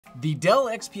The Dell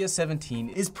XPS 17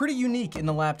 is pretty unique in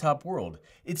the laptop world.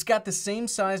 It's got the same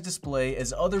size display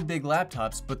as other big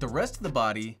laptops, but the rest of the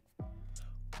body,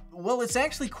 well, it's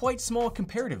actually quite small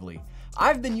comparatively.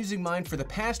 I've been using mine for the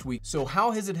past week, so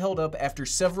how has it held up after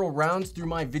several rounds through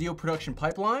my video production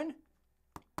pipeline?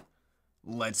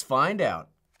 Let's find out.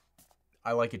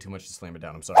 I like it too much to slam it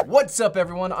down, I'm sorry. What's up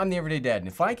everyone, I'm the Everyday Dad, and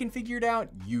if I can figure it out,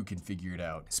 you can figure it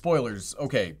out. Spoilers,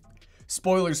 okay.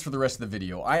 Spoilers for the rest of the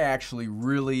video. I actually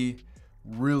really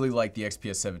like the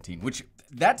XPS 17, which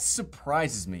that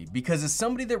surprises me because as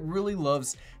somebody that really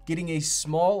loves getting a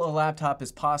small a laptop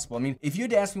as possible, I mean, if you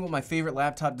had to ask me what my favorite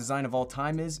laptop design of all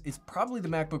time is, it's probably the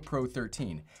MacBook Pro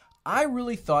 13. I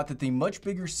really thought that the much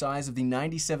bigger size of the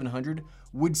 9700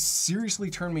 would seriously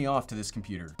turn me off to this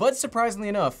computer. But surprisingly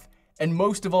enough, and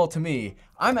most of all to me,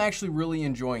 I'm actually really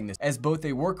enjoying this as both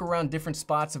a work around different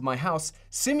spots of my house,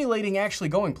 simulating actually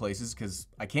going places because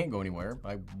I can't go anywhere.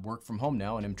 I work from home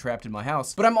now and I'm trapped in my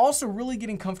house. But I'm also really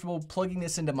getting comfortable plugging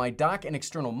this into my dock and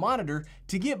external monitor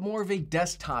to get more of a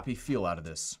desktop-y feel out of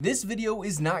this. This video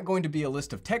is not going to be a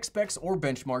list of tech specs or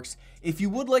benchmarks. If you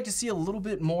would like to see a little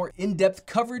bit more in-depth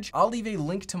coverage, I'll leave a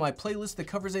link to my playlist that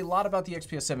covers a lot about the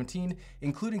XPS 17,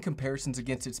 including comparisons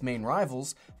against its main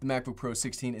rivals, the MacBook Pro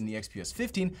 16 and the XPS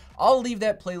 15. I'll leave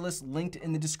that playlist linked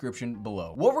in the description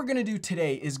below. What we're gonna do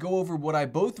today is go over what I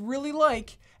both really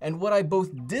like and what I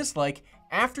both dislike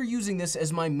after using this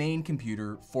as my main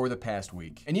computer for the past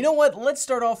week. And you know what? Let's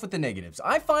start off with the negatives.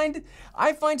 I find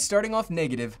starting off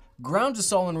negative grounds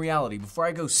us all in reality before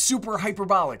I go super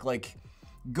hyperbolic, like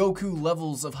Goku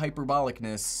levels of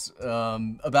hyperbolicness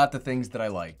about the things that I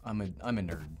like. I'm a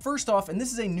nerd. First off, and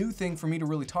this is a new thing for me to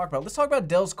really talk about, let's talk about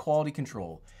Dell's quality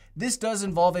control. This does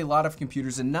involve a lot of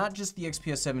computers and not just the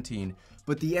XPS 17,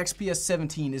 but the XPS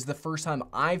 17 is the first time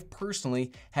I've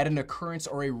personally had an occurrence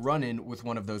or a run-in with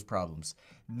one of those problems.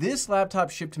 This laptop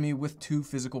shipped to me with two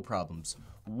physical problems.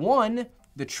 One,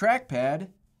 the trackpad,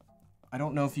 I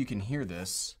don't know if you can hear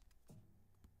this,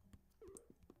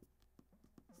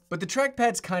 but the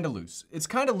trackpad's kind of loose. It's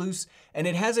kind of loose and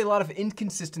it has a lot of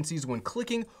inconsistencies when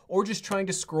clicking or just trying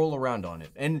to scroll around on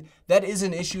it. And that is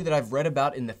an issue that I've read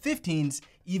about in the 15s,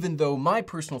 even though my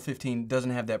personal 15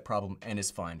 doesn't have that problem and is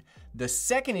fine. The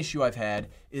second issue I've had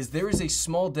is there is a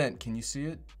small dent. Can you see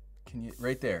it?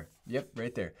 Right there. Yep,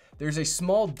 right there. There's a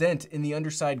small dent in the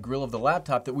underside grill of the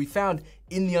laptop that we found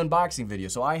in the unboxing video,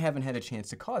 so I haven't had a chance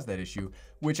to cause that issue,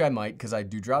 which I might because I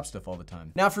do drop stuff all the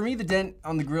time. Now for me, the dent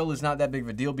on the grill is not that big of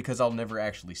a deal because I'll never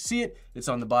actually see it. It's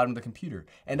on the bottom of the computer.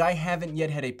 And I haven't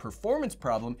yet had a performance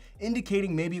problem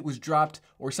indicating maybe it was dropped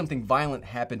or something violent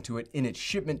happened to it in its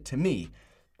shipment to me.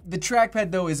 The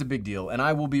trackpad though is a big deal and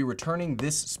I will be returning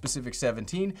this specific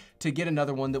 17 to get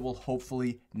another one that will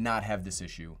hopefully not have this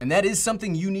issue. And that is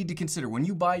something you need to consider when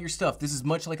you buy your stuff. This is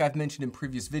much like I've mentioned in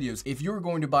previous videos. If you're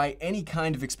going to buy any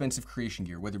kind of expensive creation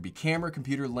gear, whether it be camera,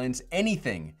 computer, lens,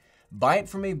 anything, buy it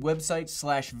from a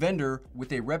website/vendor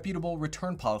with a reputable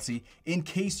return policy in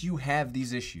case you have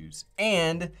these issues.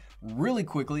 And really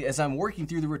quickly, as I'm working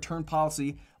through the return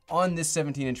policy on this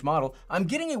 17-inch model, I'm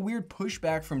getting a weird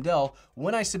pushback from Dell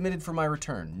when I submitted for my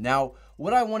return. Now,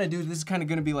 what I want to do, this is kind of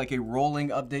going to be like a rolling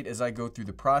update as I go through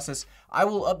the process. I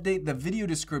will update the video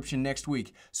description next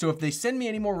week. So if they send me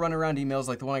any more runaround emails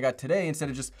like the one I got today, instead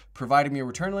of just providing me a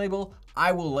return label,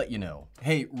 I will let you know.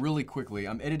 Hey, really quickly,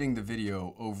 I'm editing the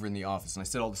video over in the office and I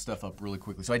set all the stuff up really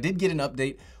quickly. So I did get an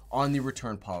update on the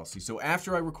return policy. So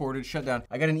after I recorded, shut down,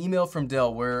 I got an email from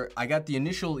Dell where I got the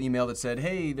initial email that said,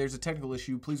 hey, there's a technical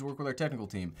issue, please work with our technical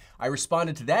team. I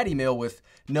responded to that email with,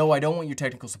 no, I don't want your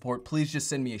technical support, please just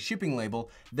send me a shipping label.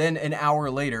 Then an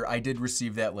hour later, I did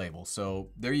receive that label. So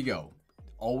there you go.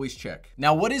 Always check.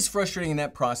 Now, what is frustrating in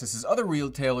that process is other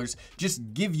retailers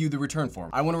just give you the return form.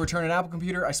 I want to return an Apple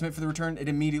computer, I submit for the return, it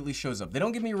immediately shows up. They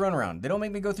don't give me a runaround. They don't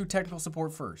make me go through technical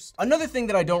support first. Another thing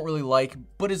that I don't really like,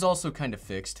 but is also kind of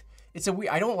fixed,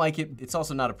 I don't like it, it's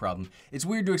also not a problem. It's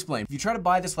weird to explain. If you try to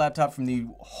buy this laptop from the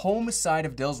home side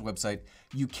of Dell's website,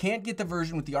 you can't get the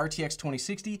version with the RTX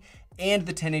 2060 and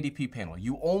the 1080p panel.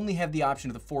 You only have the option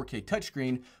of the 4K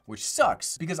touchscreen, which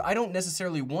sucks because I don't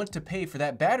necessarily want to pay for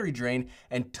that battery drain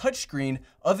and touchscreen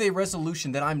of a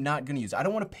resolution that I'm not gonna use. I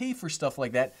don't wanna pay for stuff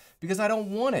like that because I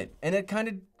don't want it. And it kind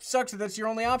of sucks that that's your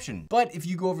only option. But if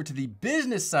you go over to the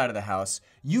business side of the house,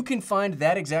 you can find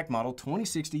that exact model,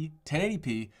 2060,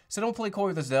 1080p. So don't play coy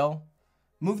with us, Dell.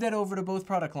 Move that over to both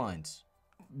product lines.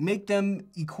 Make them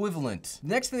equivalent.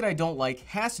 Next thing that I don't like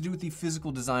has to do with the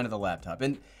physical design of the laptop.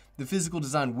 And the physical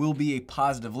design will be a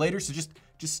positive later, so just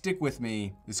stick with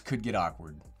me. This could get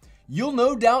awkward. You'll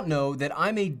no doubt know that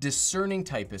I'm a discerning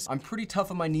typist. I'm pretty tough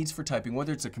on my needs for typing,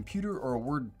 whether it's a computer or a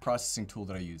word processing tool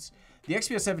that I use. The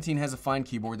XPS 17 has a fine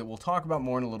keyboard that we'll talk about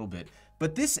more in a little bit,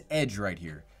 but this edge right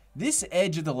here, this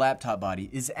edge of the laptop body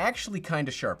is actually kind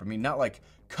of sharp. I mean, not like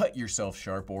cut yourself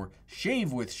sharp or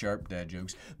shave with sharp, dad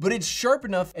jokes, but it's sharp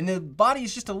enough, and the body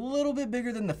is just a little bit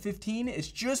bigger than the 15.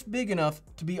 It's just big enough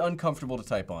to be uncomfortable to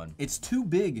type on. It's too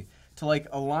big to like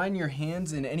align your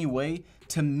hands in any way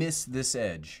to miss this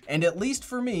edge. And at least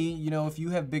for me, you know, if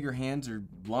you have bigger hands or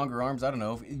longer arms, I don't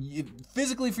know,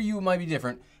 physically for you it might be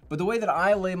different, but the way that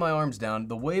I lay my arms down,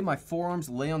 the way my forearms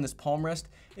lay on this palm rest,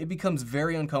 it becomes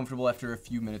very uncomfortable after a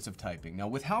few minutes of typing. Now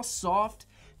with how soft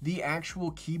the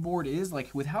actual keyboard is, like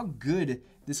with how good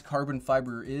this carbon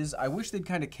fiber is, I wish they'd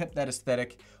kind of kept that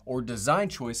aesthetic or design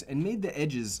choice and made the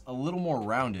edges a little more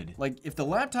rounded. Like if the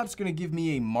laptop's gonna give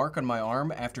me a mark on my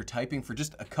arm after typing for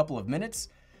just a couple of minutes,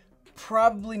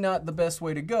 probably not the best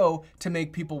way to go to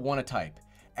make people wanna type.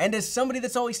 And as somebody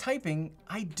that's always typing,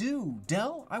 I do.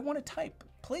 Dell, I wanna type.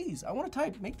 Please, I wanna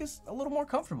type, make this a little more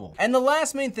comfortable. And the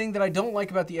last main thing that I don't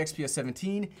like about the XPS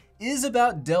 17 is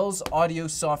about Dell's audio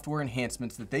software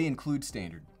enhancements that they include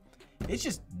standard. It's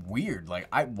just weird, like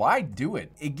why do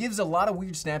it? It gives a lot of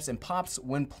weird snaps and pops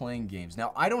when playing games.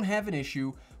 Now, I don't have an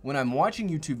issue when I'm watching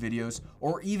YouTube videos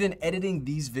or even editing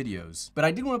these videos, but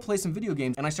I did wanna play some video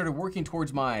games and I started working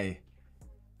towards my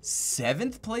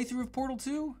 7th playthrough of Portal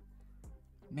 2.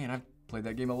 Man, I've played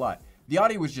that game a lot. The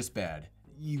audio was just bad.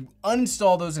 You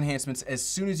uninstall those enhancements as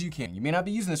soon as you can. You may not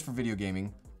be using this for video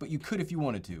gaming, but you could if you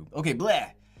wanted to. Okay, blah,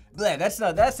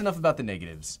 that's enough about the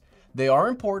negatives. They are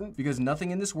important because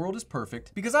nothing in this world is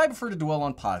perfect, because I prefer to dwell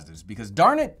on positives, because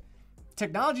darn it,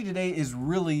 technology today is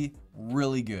really,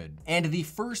 really good. And the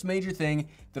first major thing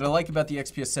that I like about the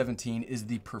XPS 17 is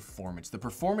the performance. The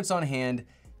performance on hand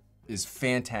is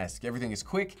fantastic. Everything is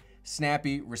quick,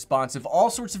 snappy, responsive, all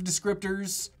sorts of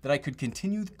descriptors that I could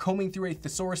continue combing through a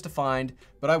thesaurus to find,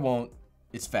 but I won't.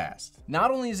 It's fast.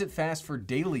 Not only is it fast for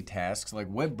daily tasks like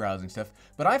web browsing stuff,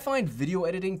 but I find video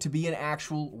editing to be an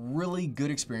actual really good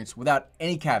experience without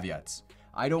any caveats.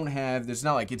 It's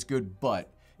not like it's good,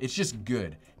 but it's just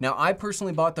good. Now, I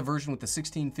personally bought the version with the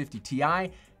 1650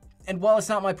 Ti, and while it's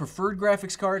not my preferred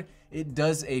graphics card, it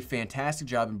does a fantastic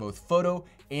job in both photo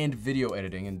and video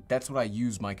editing, and that's what I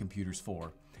use my computers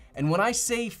for. And when I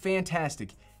say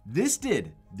fantastic, this,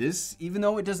 even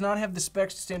though it does not have the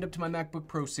specs to stand up to my MacBook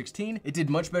Pro 16, it did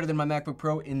much better than my MacBook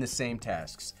Pro in the same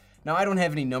tasks. Now, I don't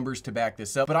have any numbers to back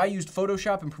this up, but I used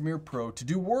Photoshop and Premiere Pro to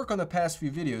do work on the past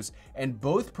few videos, and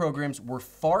both programs were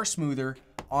far smoother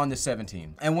on the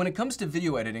 17. And when it comes to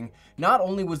video editing, not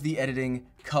only was the editing,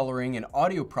 coloring, and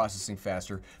audio processing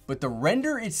faster, but the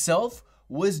render itself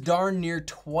was darn near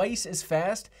twice as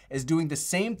fast as doing the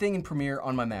same thing in Premiere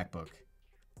on my MacBook.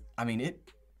 I mean, it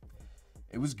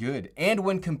was good. And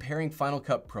when comparing Final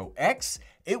Cut Pro X,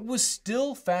 it was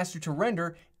still faster to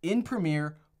render in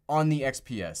Premiere on the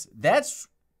XPS.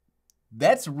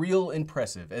 That's real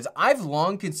impressive, as I've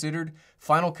long considered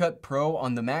Final Cut Pro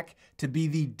on the Mac to be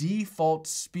the default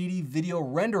speedy video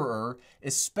renderer,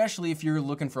 especially if you're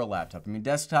looking for a laptop. I mean,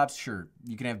 desktops, sure,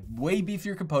 you can have way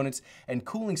beefier components and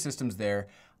cooling systems there.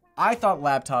 I thought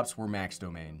laptops were Mac's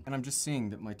domain, and I'm just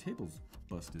seeing that my table's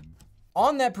busted.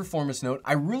 On that performance note,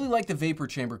 I really like the vapor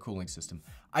chamber cooling system.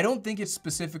 I don't think it's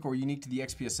specific or unique to the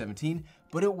XPS 17,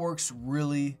 but it works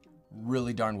really,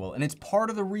 really darn well. And it's part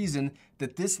of the reason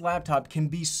that this laptop can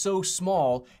be so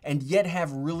small and yet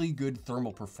have really good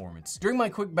thermal performance. During my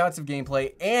quick bouts of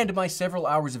gameplay and my several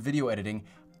hours of video editing,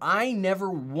 I never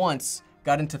once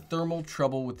got into thermal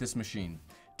trouble with this machine.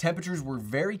 Temperatures were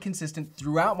very consistent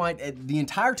throughout the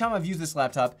entire time I've used this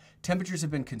laptop. Temperatures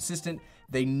have been consistent.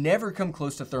 They never come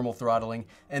close to thermal throttling.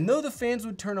 And though the fans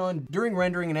would turn on during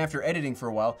rendering and after editing for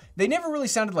a while, they never really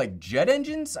sounded like jet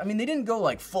engines. I mean, they didn't go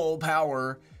like full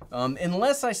power,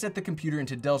 unless I set the computer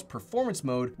into Dell's performance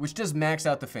mode, which does max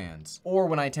out the fans. Or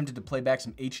when I attempted to play back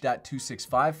some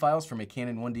H.265 files from a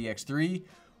Canon 1DX3,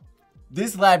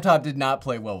 this laptop did not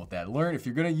play well with that. If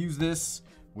you're gonna use this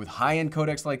with high-end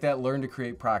codecs like that, learn to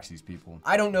create proxies, people.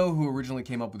 I don't know who originally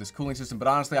came up with this cooling system, but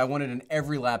honestly, I want it in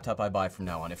every laptop I buy from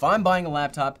now on. If I'm buying a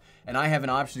laptop and I have an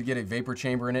option to get a vapor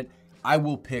chamber in it, I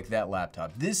will pick that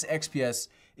laptop. This XPS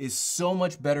is so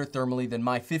much better thermally than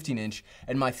my 15-inch,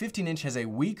 and my 15-inch has a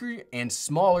weaker and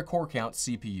smaller core count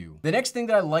CPU. The next thing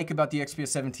that I like about the XPS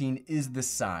 17 is the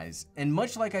size. And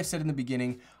much like I said in the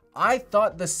beginning, I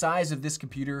thought the size of this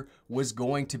computer was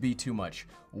going to be too much.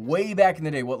 Way back in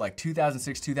the day, like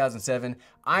 2006, 2007,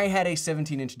 I had a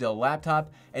 17-inch Dell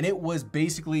laptop, and it was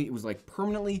like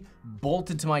permanently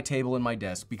bolted to my table in my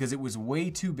desk because it was way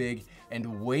too big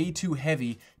and way too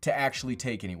heavy to actually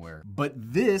take anywhere. But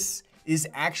this is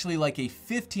actually like a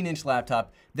 15-inch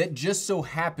laptop that just so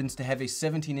happens to have a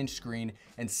 17-inch screen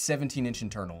and 17-inch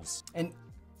internals. And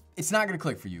it's not gonna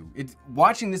click for you.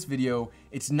 Watching this video,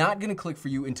 it's not gonna click for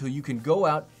you until you can go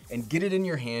out and get it in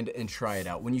your hand and try it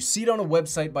out. When you see it on a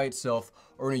website by itself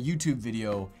or in a YouTube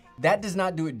video, that does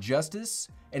not do it justice,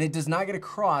 and it does not get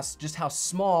across just how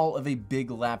small of a big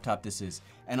laptop this is.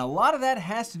 And a lot of that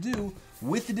has to do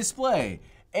with the display.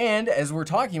 And as we're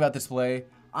talking about display,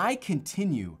 I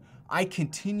continue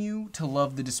to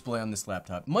love the display on this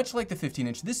laptop. Much like the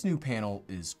 15-inch, this new panel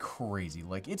is crazy.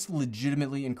 Like, it's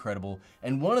legitimately incredible,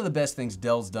 and one of the best things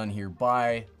Dell's done here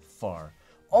by far.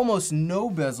 Almost no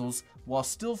bezels while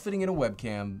still fitting in a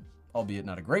webcam, albeit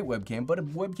not a great webcam, but a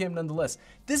webcam nonetheless.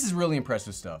 This is really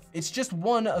impressive stuff. It's just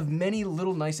one of many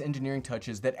little nice engineering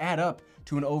touches that add up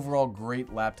to an overall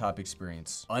great laptop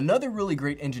experience. Another really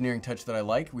great engineering touch that I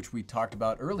like, which we talked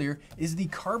about earlier, is the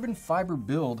carbon fiber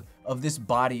build of this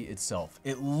body itself.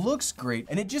 It looks great,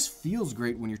 and it just feels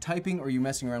great when you're typing or you're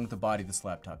messing around with the body of this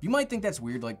laptop. You might think that's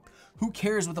weird, like, who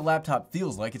cares what the laptop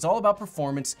feels like? It's all about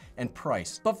performance and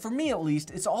price. But for me at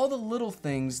least, it's all the little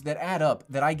things that add up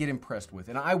that I get impressed with.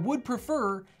 And I would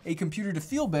prefer a computer to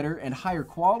feel better and higher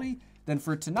quality than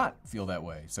for it to not feel that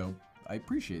way. So I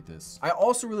appreciate this. I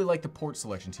also really like the port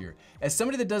selections here. As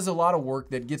somebody that does a lot of work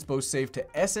that gets both saved to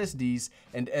SSDs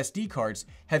and SD cards,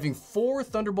 having 4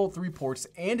 Thunderbolt 3 ports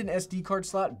and an SD card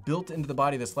slot built into the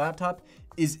body of this laptop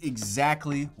is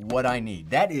exactly what I need.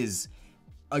 That is,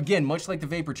 again, much like the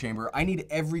vapor chamber, I need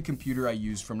every computer I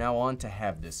use from now on to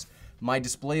have this. My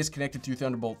display is connected through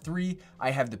Thunderbolt 3.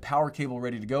 I have the power cable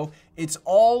ready to go. It's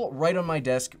all right on my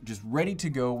desk, just ready to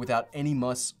go without any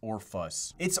muss or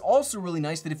fuss. It's also really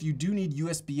nice that if you do need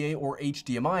USB-A or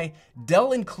HDMI,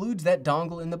 Dell includes that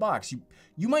dongle in the box.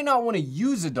 You might not want to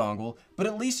use a dongle, but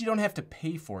at least you don't have to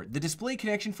pay for it. The display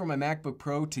connection for my MacBook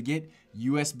Pro to get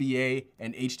USB-A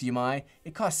and HDMI,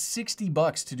 it costs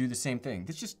 $60 to do the same thing.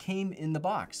 This just came in the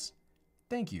box.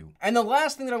 Thank you. And the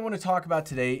last thing that I want to talk about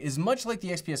today is, much like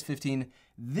the XPS 15,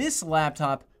 this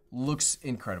laptop looks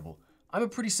incredible. I'm a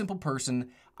pretty simple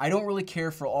person. I don't really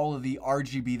care for all of the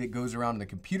RGB that goes around in the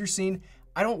computer scene.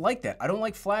 I don't like that. I don't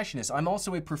like flashiness. I'm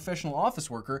also a professional office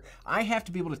worker. I have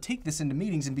to be able to take this into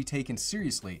meetings and be taken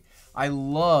seriously. I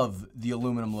love the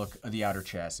aluminum look of the outer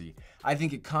chassis. I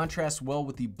think it contrasts well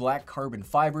with the black carbon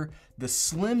fiber. The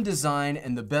slim design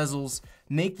and the bezels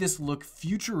make this look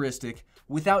futuristic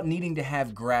without needing to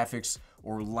have graphics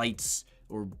or lights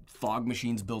or fog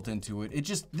machines built into it.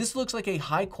 This looks like a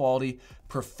high quality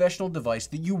professional device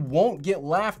that you won't get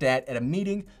laughed at a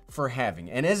meeting for having.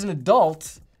 And as an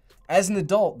adult,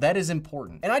 that is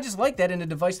important. And I just like that in a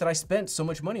device that I spent so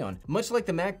much money on. Much like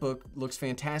the MacBook looks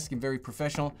fantastic and very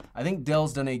professional, I think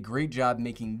Dell's done a great job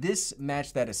making this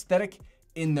match that aesthetic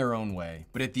in their own way.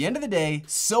 But at the end of the day,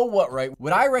 so what, right?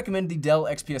 Would I recommend the Dell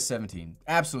XPS 17?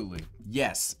 Absolutely.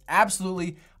 Yes,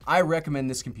 absolutely. I recommend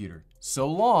this computer, so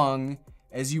long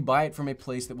as you buy it from a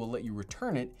place that will let you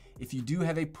return it if you do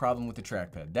have a problem with the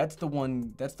trackpad. That's the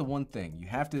one thing. You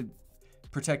have to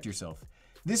protect yourself.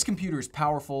 This computer is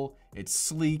powerful, it's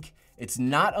sleek, it's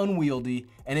not unwieldy,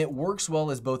 and it works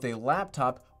well as both a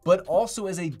laptop, but also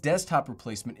as a desktop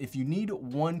replacement if you need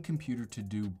one computer to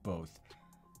do both.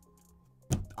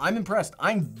 I'm impressed.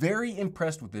 I'm very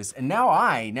impressed with this. And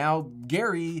now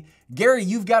Gary,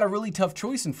 you've got a really tough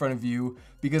choice in front of you,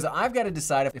 because I've got to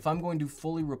decide if I'm going to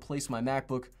fully replace my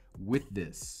MacBook with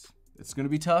this. It's going to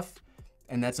be tough,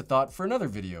 and that's a thought for another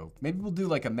video. Maybe we'll do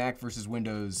like a Mac versus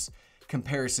Windows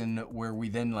comparison where we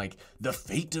then the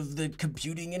fate of the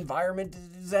computing environment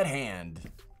is at hand.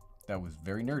 That was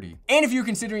very nerdy. And if you're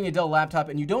considering a Dell laptop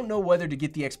and you don't know whether to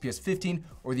get the XPS 15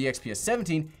 or the XPS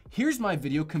 17, here's my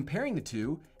video comparing the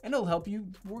two, and it'll help you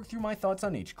work through my thoughts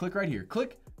on each. Click right here.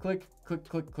 Click, click, click,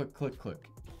 click, click, click, click.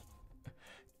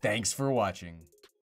 Thanks for watching.